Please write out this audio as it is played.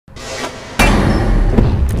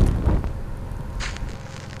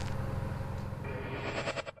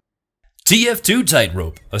TF2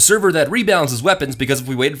 TightRope, a server that rebalances weapons because if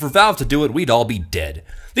we waited for Valve to do it, we'd all be dead.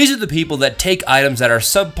 These are the people that take items that are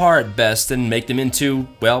subpar at best and make them into,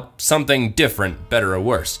 well, something different, better or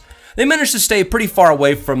worse. They manage to stay pretty far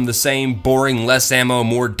away from the same boring, less ammo,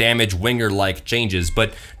 more damage winger-like changes,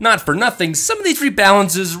 but not for nothing, some of these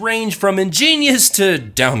rebalances range from ingenious to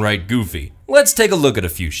downright goofy. Let's take a look at a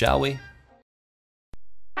few, shall we?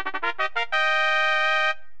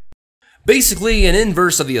 Basically, an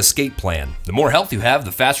inverse of the escape plan. The more health you have,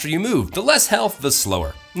 the faster you move. The less health, the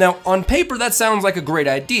slower. Now, on paper that sounds like a great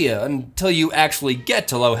idea until you actually get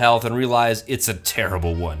to low health and realize it's a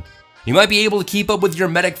terrible one. You might be able to keep up with your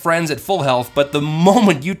medic friends at full health, but the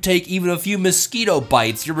moment you take even a few mosquito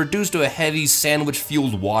bites, you're reduced to a heavy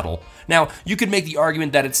sandwich-fueled waddle. Now, you could make the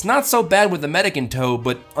argument that it's not so bad with the medic in tow,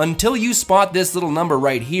 but until you spot this little number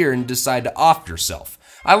right here and decide to off yourself.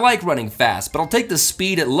 I like running fast, but I'll take the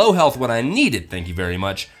speed at low health when I need it, thank you very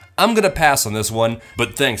much. I'm gonna pass on this one,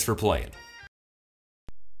 but thanks for playing.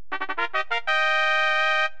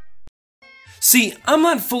 See, I'm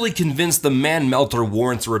not fully convinced the Man Melter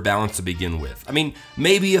warrants a rebalance to begin with. I mean,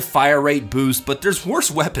 maybe a fire rate boost, but there's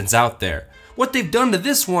worse weapons out there. What they've done to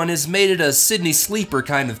this one is made it a Sydney Sleeper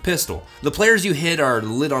kind of pistol. The players you hit are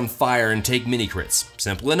lit on fire and take mini crits.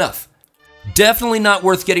 Simple enough. Definitely not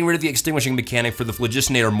worth getting rid of the extinguishing mechanic for the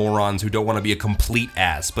phlogisinator morons who don't want to be a complete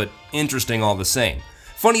ass, but interesting all the same.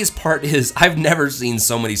 Funniest part is, I've never seen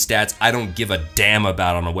so many stats I don't give a damn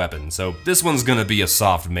about on a weapon, so this one's gonna be a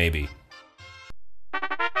soft maybe.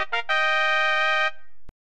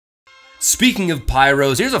 Speaking of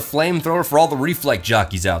pyros, here's a flamethrower for all the reflect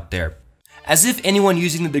jockeys out there. As if anyone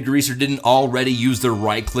using the degreaser didn't already use their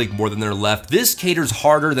right click more than their left, this caters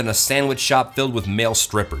harder than a sandwich shop filled with male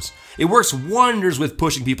strippers. It works wonders with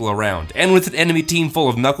pushing people around, and with an enemy team full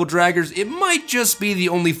of knuckle draggers, it might just be the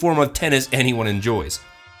only form of tennis anyone enjoys.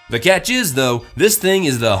 The catch is, though, this thing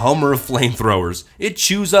is the Homer of flamethrowers. It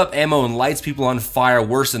chews up ammo and lights people on fire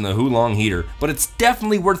worse than the Hulong heater, but it's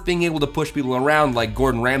definitely worth being able to push people around like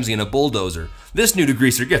Gordon Ramsay in a bulldozer. This new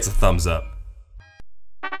degreaser gets a thumbs up.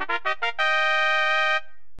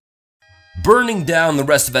 Burning down the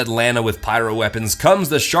rest of Atlanta with pyro weapons comes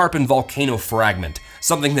the sharpened volcano fragment,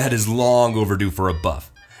 something that is long overdue for a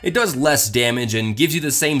buff. It does less damage and gives you the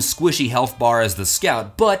same squishy health bar as the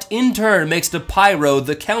scout, but in turn makes the pyro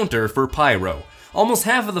the counter for pyro. Almost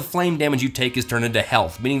half of the flame damage you take is turned into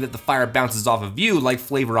health, meaning that the fire bounces off of you like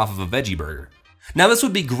flavor off of a veggie burger. Now this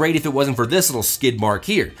would be great if it wasn't for this little skid mark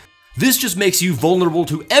here. This just makes you vulnerable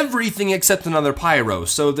to everything except another pyro,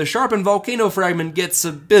 so the sharpened volcano fragment gets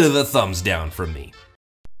a bit of a thumbs down from me.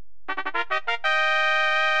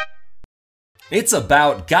 It's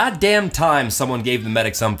about goddamn time someone gave the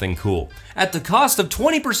medic something cool. At the cost of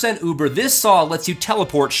 20% Uber, this saw lets you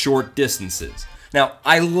teleport short distances. Now,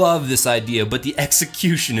 I love this idea, but the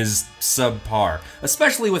execution is subpar,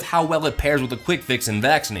 especially with how well it pairs with a quick fix and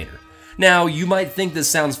vaccinator. Now, you might think this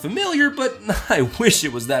sounds familiar, but I wish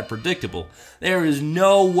it was that predictable. There is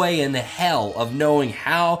no way in hell of knowing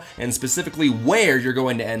how and specifically where you're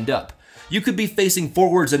going to end up. You could be facing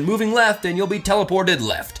forwards and moving left and you'll be teleported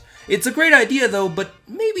left. It's a great idea though, but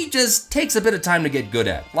maybe just takes a bit of time to get good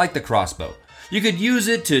at, like the crossbow. You could use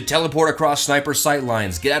it to teleport across sniper sight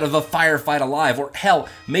lines, get out of a firefight alive, or hell,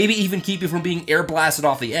 maybe even keep you from being air blasted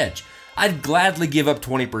off the edge. I'd gladly give up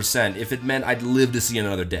 20% if it meant I'd live to see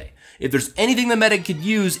another day. If there's anything the medic could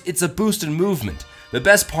use, it's a boost in movement. The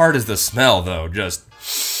best part is the smell though, just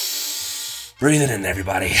breathe it in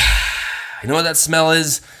everybody. You know what that smell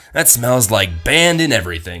is? That smells like band and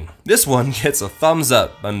everything. This one gets a thumbs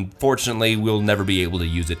up. Unfortunately, we'll never be able to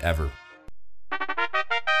use it ever.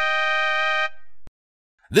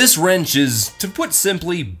 This wrench is, to put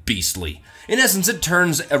simply, beastly. In essence, it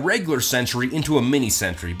turns a regular sentry into a mini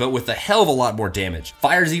sentry, but with a hell of a lot more damage.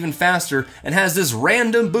 Fires even faster, and has this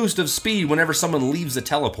random boost of speed whenever someone leaves the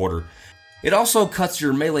teleporter. It also cuts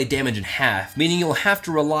your melee damage in half, meaning you'll have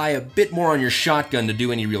to rely a bit more on your shotgun to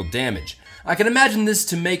do any real damage. I can imagine this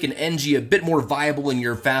to make an NG a bit more viable in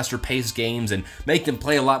your faster paced games and make them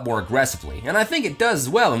play a lot more aggressively, and I think it does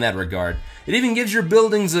well in that regard. It even gives your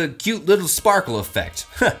buildings a cute little sparkle effect.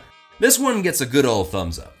 This one gets a good old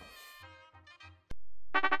thumbs up.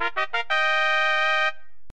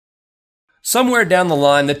 Somewhere down the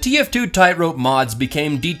line, the TF2 TightRope mods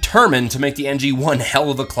became determined to make the NG one hell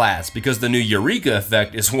of a class because the new Eureka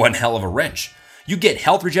effect is one hell of a wrench. You get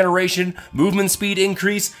health regeneration, movement speed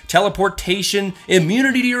increase, teleportation,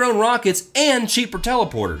 immunity to your own rockets, and cheaper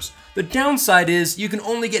teleporters. The downside is you can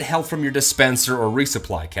only get health from your dispenser or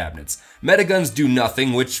resupply cabinets. Metaguns do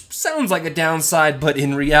nothing, which sounds like a downside, but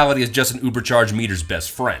in reality is just an Ubercharge meter's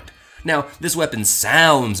best friend. Now, this weapon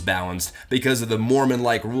sounds balanced because of the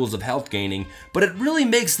Mormon-like rules of health gaining, but it really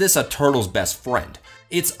makes this a turtle's best friend.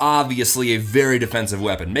 It's obviously a very defensive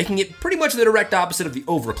weapon, making it pretty much the direct opposite of the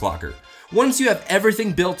overclocker. Once you have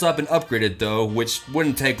everything built up and upgraded though, which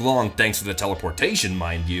wouldn't take long thanks to the teleportation,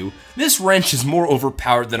 mind you, this wrench is more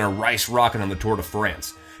overpowered than a rice rocket on the Tour de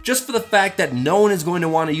France. Just for the fact that no one is going to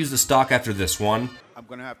want to use the stock after this one, I'm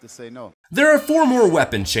gonna have to say no. There are 4 more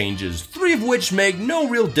weapon changes, 3 of which make no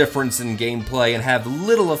real difference in gameplay and have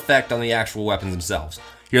little effect on the actual weapons themselves.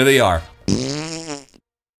 Here they are.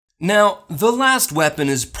 Now, the last weapon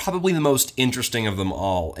is probably the most interesting of them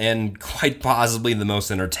all, and quite possibly the most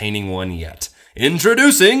entertaining one yet.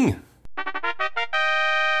 Introducing...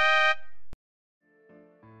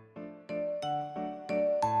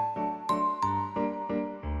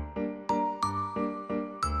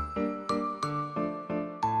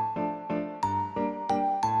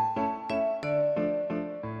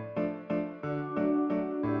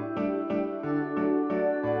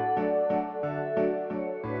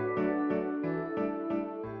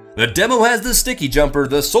 The demo has the sticky jumper,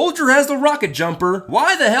 the soldier has the rocket jumper,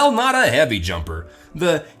 why the hell not a heavy jumper?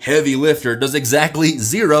 The heavy lifter does exactly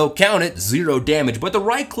 0, count it, 0 damage, but the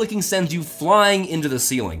right clicking sends you flying into the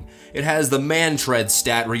ceiling. It has the man tread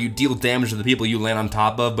stat where you deal damage to the people you land on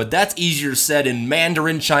top of, but that's easier said in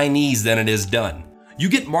Mandarin Chinese than it is done. You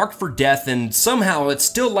get marked for death and somehow it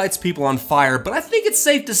still lights people on fire, but I think it's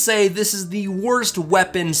safe to say this is the worst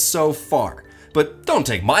weapon so far. But don't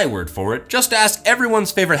take my word for it, just ask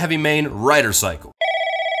everyone's favorite heavy main, rydercycle.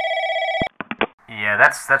 Yeah,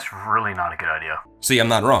 that's really not a good idea. See, I'm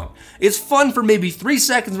not wrong. It's fun for maybe 3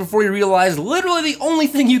 seconds before you realize literally the only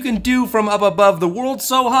thing you can do from up above the world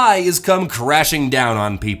so high is come crashing down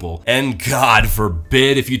on people. And God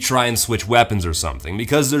forbid if you try and switch weapons or something,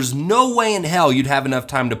 because there's no way in hell you'd have enough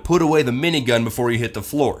time to put away the minigun before you hit the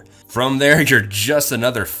floor. From there, you're just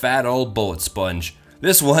another fat old bullet sponge.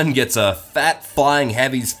 This one gets a fat flying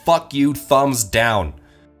heavy's fuck you thumbs down.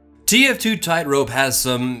 TF2 TightRope has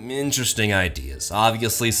some interesting ideas,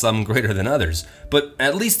 obviously some greater than others, but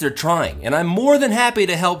at least they're trying, and I'm more than happy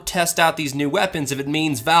to help test out these new weapons if it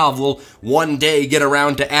means Valve will one day get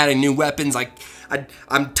around to adding new weapons.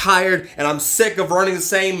 I'm tired and I'm sick of running the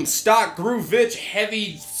same stock groovich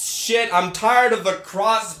heavy shit. I'm tired of the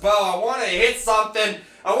crossbow. I want to hit something.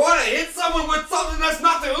 I want to hit someone with something that's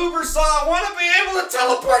not the Uber saw. I want to be able to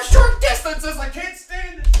teleport short distances. I can't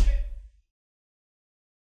stand this shit.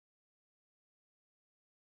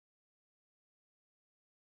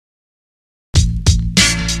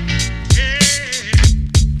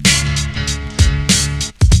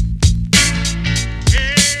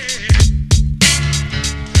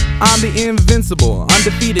 I'm the invincible,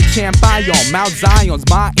 undefeated champion. Mount Zion's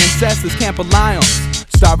my ancestors, Camp of Lions.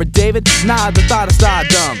 Star of David, nah, the thought of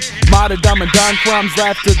stardom. Martyrdom and done crumbs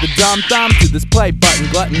left to the dumb thumb. To this play button,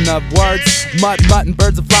 glutton of words. Mutton,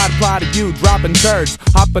 birds of fly to fly to you, dropping turds.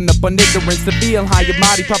 Hopping up on ignorance to feel how your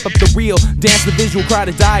mighty pop up the real. Dance the visual cry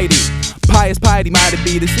to deity. Pious piety might it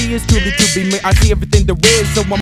be, to see is truly to be me. I see everything there is, so I'm